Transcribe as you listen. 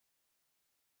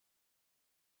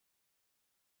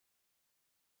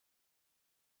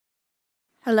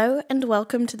Hello and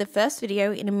welcome to the first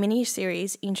video in a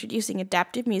mini-series introducing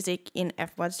adaptive music in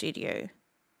FMOD Studio.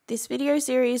 This video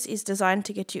series is designed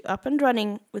to get you up and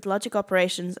running with logic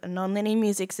operations and nonlinear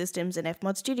music systems in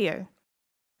FMOD Studio.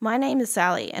 My name is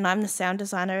Sally and I'm the sound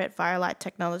designer at Firelight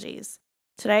Technologies.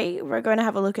 Today we're going to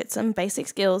have a look at some basic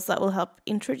skills that will help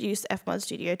introduce FMOD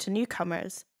Studio to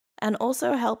newcomers and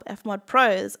also help FMOD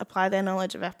pros apply their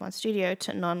knowledge of FMOD Studio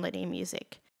to nonlinear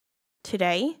music.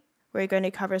 Today, we're going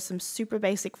to cover some super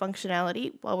basic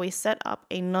functionality while we set up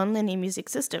a nonlinear music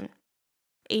system.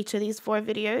 Each of these 4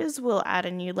 videos will add a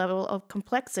new level of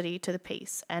complexity to the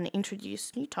piece and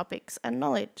introduce new topics and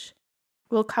knowledge.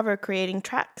 We'll cover creating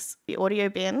tracks, the audio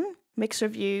bin, mix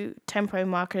review, tempo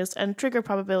markers, and trigger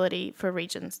probability for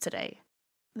regions today.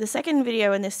 The second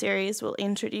video in this series will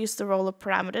introduce the role of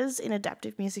parameters in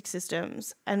adaptive music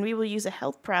systems, and we will use a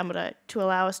health parameter to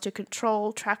allow us to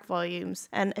control track volumes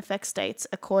and effect states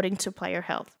according to player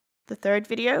health. The third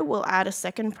video will add a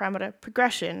second parameter,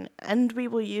 progression, and we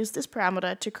will use this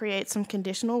parameter to create some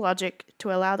conditional logic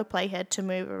to allow the playhead to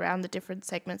move around the different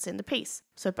segments in the piece,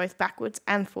 so both backwards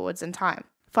and forwards in time.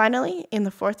 Finally, in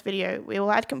the fourth video, we will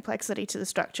add complexity to the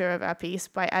structure of our piece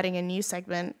by adding a new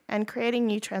segment and creating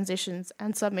new transitions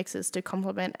and submixes to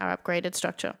complement our upgraded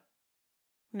structure.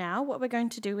 Now, what we're going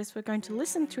to do is we're going to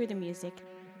listen through the music,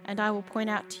 and I will point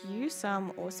out to you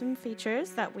some awesome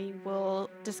features that we will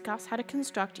discuss how to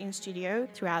construct in Studio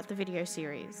throughout the video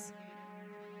series.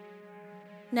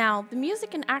 Now, the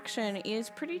music in action is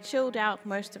pretty chilled out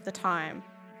most of the time,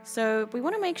 so we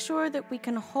want to make sure that we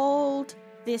can hold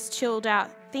this chilled out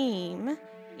theme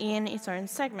in its own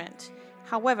segment.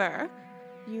 However,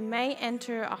 you may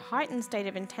enter a heightened state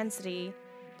of intensity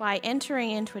by entering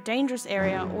into a dangerous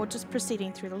area or just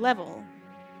proceeding through the level.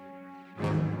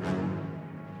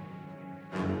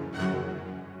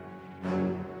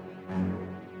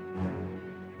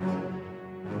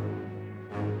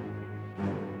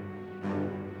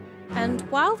 And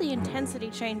while the intensity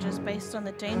changes based on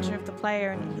the danger of the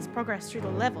player and his progress through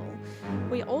the level,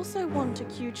 we also want to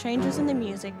cue changes in the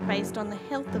music based on the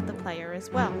health of the player as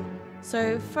well.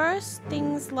 So first,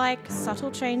 things like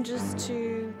subtle changes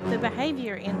to the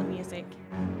behavior in the music.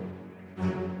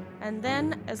 And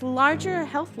then, as larger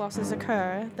health losses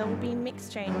occur, there will be mix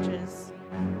changes.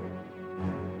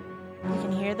 You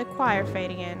can hear the choir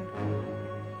fading in.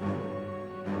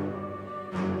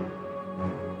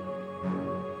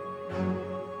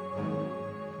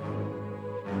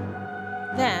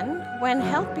 Then, when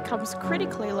health becomes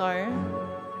critically low,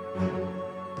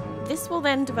 this will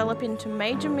then develop into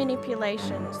major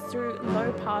manipulations through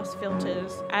low-pass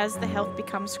filters as the health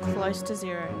becomes close to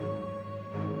 0.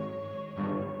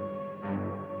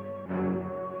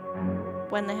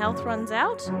 When the health runs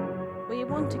out, we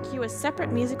want to cue a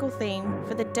separate musical theme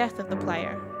for the death of the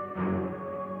player.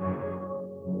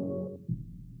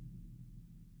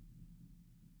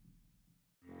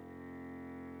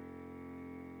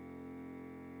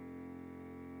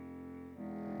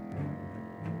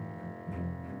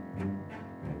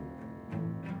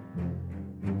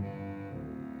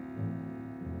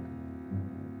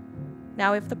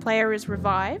 Now, if the player is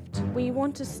revived, we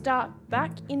want to start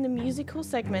back in the musical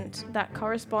segment that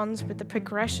corresponds with the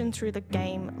progression through the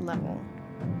game level.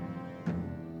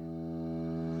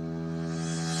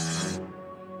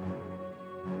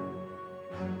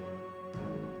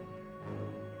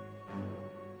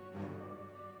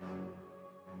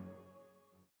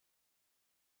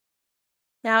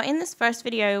 Now, in this first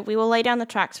video, we will lay down the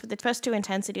tracks for the first 2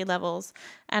 intensity levels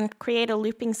and create a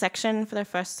looping section for the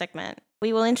first segment.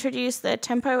 We will introduce the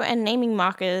tempo and naming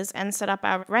markers and set up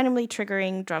our randomly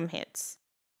triggering drum hits.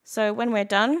 So when we're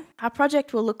done, our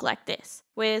project will look like this,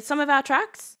 with some of our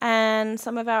tracks and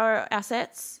some of our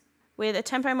assets, with a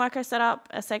tempo marker set up,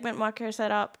 a segment marker set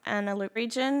up, and a loop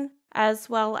region, as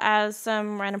well as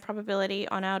some random probability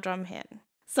on our drum hit.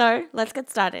 So let's get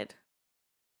started.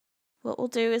 What we'll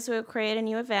do is we'll create a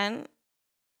new event.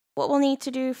 What we'll need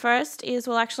to do first is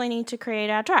we'll actually need to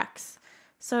create our tracks.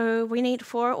 So we need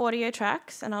 4 audio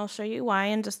tracks, and I'll show you why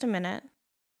in just a minute.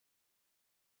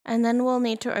 And then we'll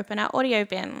need to open our audio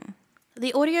bin.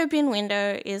 The audio bin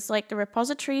window is like the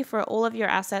repository for all of your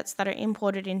assets that are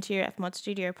imported into your FMOD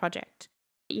Studio project.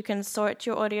 You can sort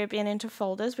your audio bin into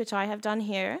folders, which I have done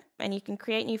here, and you can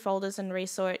create new folders and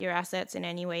resort your assets in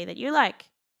any way that you like.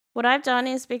 What I've done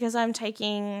is, because I'm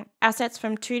taking assets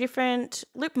from 2 different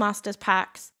Loopmasters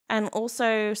packs and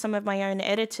also some of my own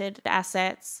edited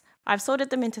assets, I've sorted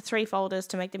them into 3 folders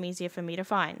to make them easier for me to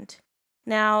find.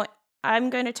 Now, I'm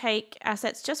going to take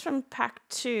assets just from pack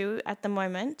 2 at the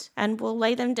moment, and we'll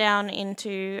lay them down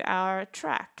into our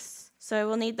tracks. So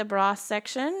we'll need the brass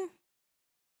section,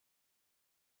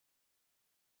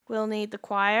 we'll need the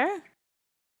choir.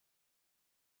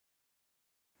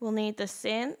 We'll need the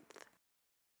synth.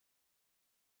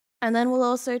 And then we'll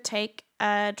also take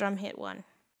a drum hit one.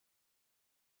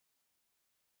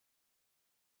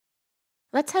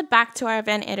 Let's head back to our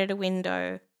event editor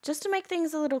window. Just to make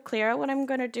things a little clearer, what I'm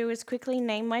going to do is quickly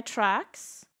name my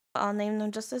tracks. I'll name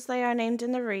them just as they are named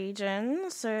in the region.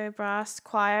 So brass,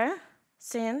 choir,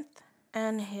 synth,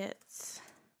 and hits.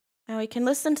 Now we can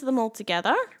listen to them all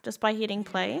together just by hitting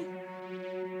play.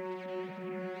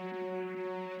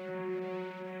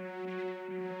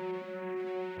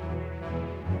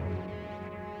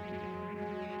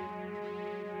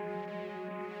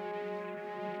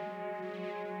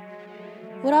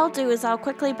 What I'll do is I'll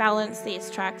quickly balance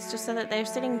these tracks just so that they're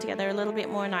sitting together a little bit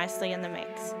more nicely in the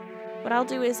mix. What I'll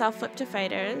do is I'll flip to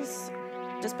faders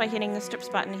just by hitting the strips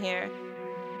button here.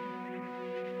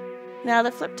 Now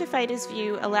the flip to faders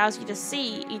view allows you to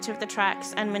see each of the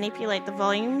tracks and manipulate the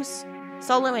volumes,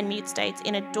 solo and mute states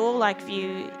in a door-like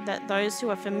view that those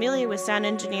who are familiar with sound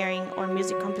engineering or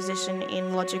music composition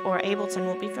in Logic or Ableton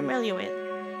will be familiar with.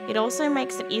 It also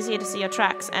makes it easier to see your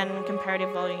tracks and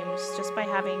comparative volumes just by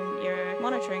having your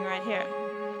monitoring right here.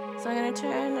 So I'm going to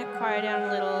turn the choir down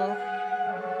a little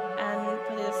and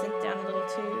probably the synth down a little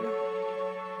too.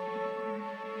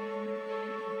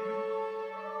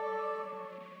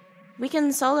 We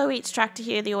can solo each track to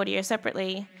hear the audio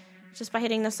separately just by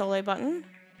hitting the solo button.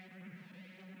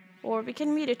 Or we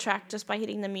can mute a track just by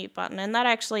hitting the mute button, and that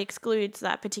actually excludes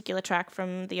that particular track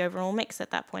from the overall mix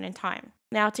at that point in time.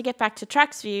 Now to get back to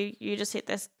tracks view, you just hit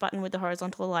this button with the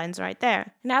horizontal lines right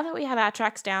there. Now that we have our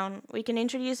tracks down, we can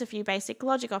introduce a few basic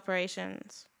logic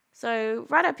operations. So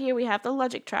right up here we have the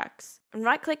logic tracks. And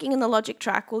right clicking in the logic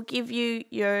track will give you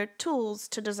your tools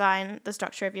to design the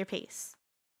structure of your piece.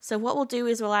 So what we'll do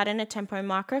is we'll add in a tempo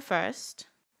marker first.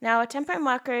 Now a tempo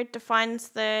marker defines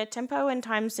the tempo and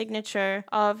time signature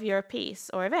of your piece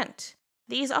or event.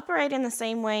 These operate in the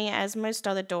same way as most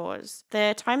other doors.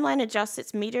 The timeline adjusts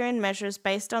its meter and measures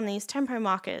based on these tempo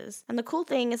markers. And the cool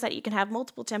thing is that you can have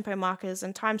multiple tempo markers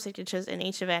and time signatures in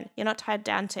each event. You're not tied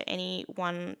down to any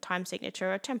one time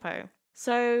signature or tempo.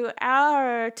 So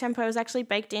our tempo is actually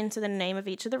baked into the name of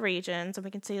each of the regions, and we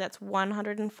can see that's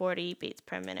 140 beats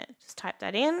per minute. Just type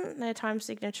that in. The time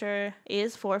signature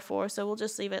is 4/4, so we'll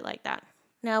just leave it like that.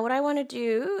 Now what I want to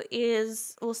do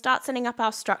is we'll start setting up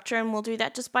our structure, and we'll do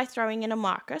that just by throwing in a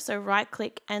marker. So right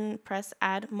click and press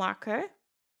add marker.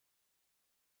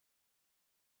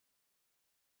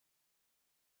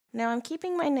 Now I'm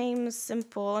keeping my names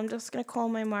simple. I'm just going to call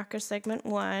my marker segment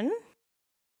 1.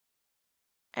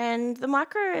 And the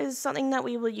marker is something that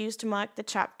we will use to mark the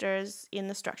chapters in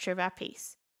the structure of our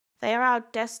piece. They are our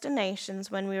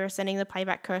destinations when we are sending the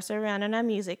playback cursor around in our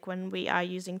music when we are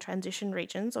using transition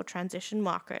regions or transition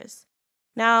markers.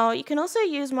 Now, you can also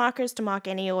use markers to mark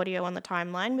any audio on the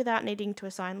timeline without needing to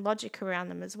assign logic around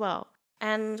them as well.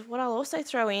 And what I'll also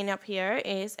throw in up here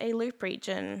is a loop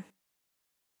region.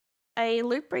 A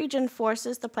loop region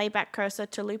forces the playback cursor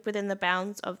to loop within the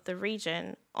bounds of the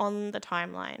region on the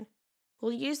timeline.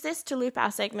 We'll use this to loop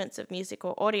our segments of music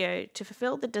or audio to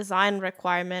fulfill the design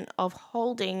requirement of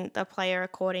holding the player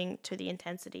according to the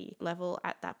intensity level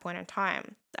at that point in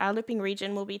time. Our looping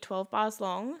region will be 12 bars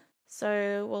long,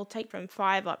 so we'll take from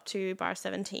 5 up to bar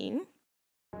 17.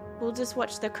 We'll just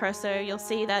watch the cursor. You'll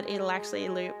see that it'll actually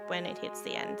loop when it hits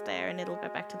the end there, and it'll go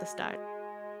back to the start.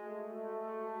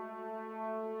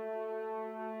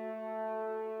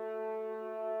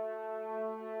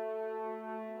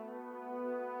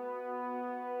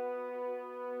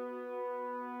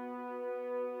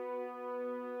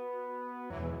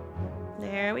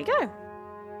 There we go.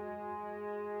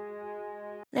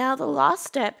 Now the last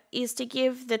step is to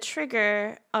give the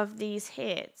trigger of these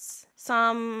hits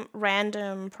some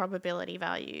random probability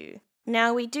value.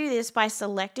 Now we do this by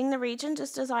selecting the region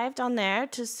just as I have done there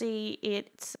to see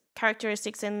its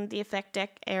characteristics in the effect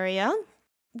deck area.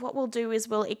 What we'll do is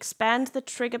we'll expand the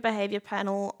trigger behavior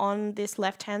panel on this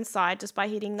left-hand side just by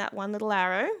hitting that one little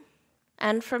arrow.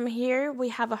 And from here we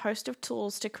have a host of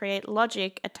tools to create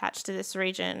logic attached to this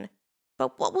region.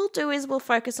 But what we'll do is we'll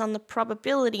focus on the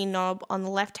probability knob on the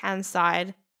left-hand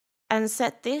side and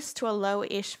set this to a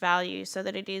low-ish value so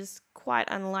that it is quite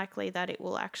unlikely that it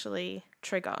will actually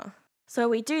trigger. So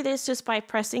we do this just by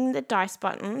pressing the dice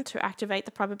button to activate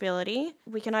the probability.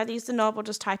 We can either use the knob or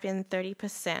just type in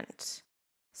 30%.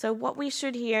 So what we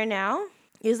should hear now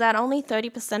is that only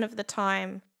 30% of the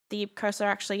time the cursor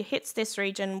actually hits this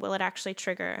region will it actually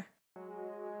trigger.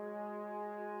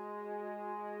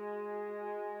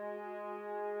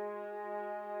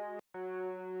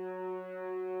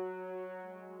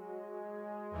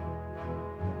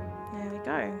 There we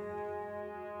go.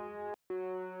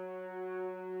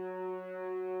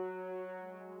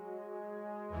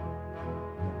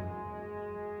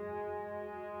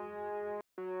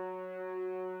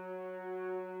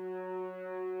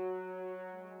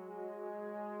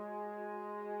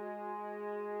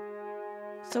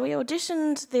 So we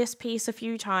auditioned this piece a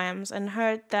few times and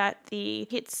heard that the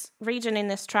hits region in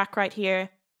this track right here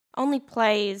only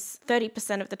plays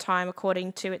 30% of the time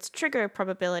according to its trigger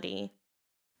probability.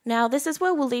 Now this is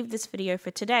where we'll leave this video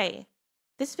for today.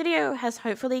 This video has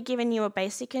hopefully given you a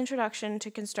basic introduction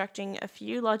to constructing a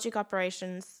few logic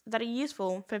operations that are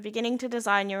useful for beginning to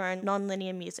design your own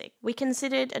nonlinear music. We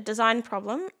considered a design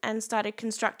problem and started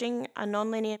constructing a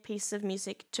nonlinear piece of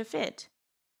music to fit.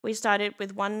 We started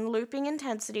with one looping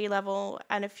intensity level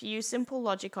and a few simple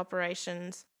logic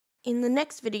operations. In the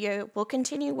next video, we'll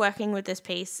continue working with this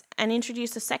piece and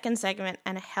introduce a second segment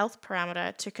and a health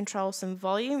parameter to control some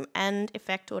volume and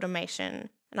effect automation.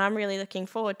 And I'm really looking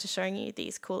forward to showing you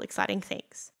these cool, exciting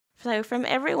things. So from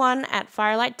everyone at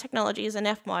Firelight Technologies and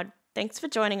FMOD, thanks for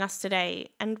joining us today,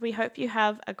 and we hope you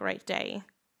have a great day.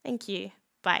 Thank you.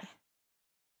 Bye.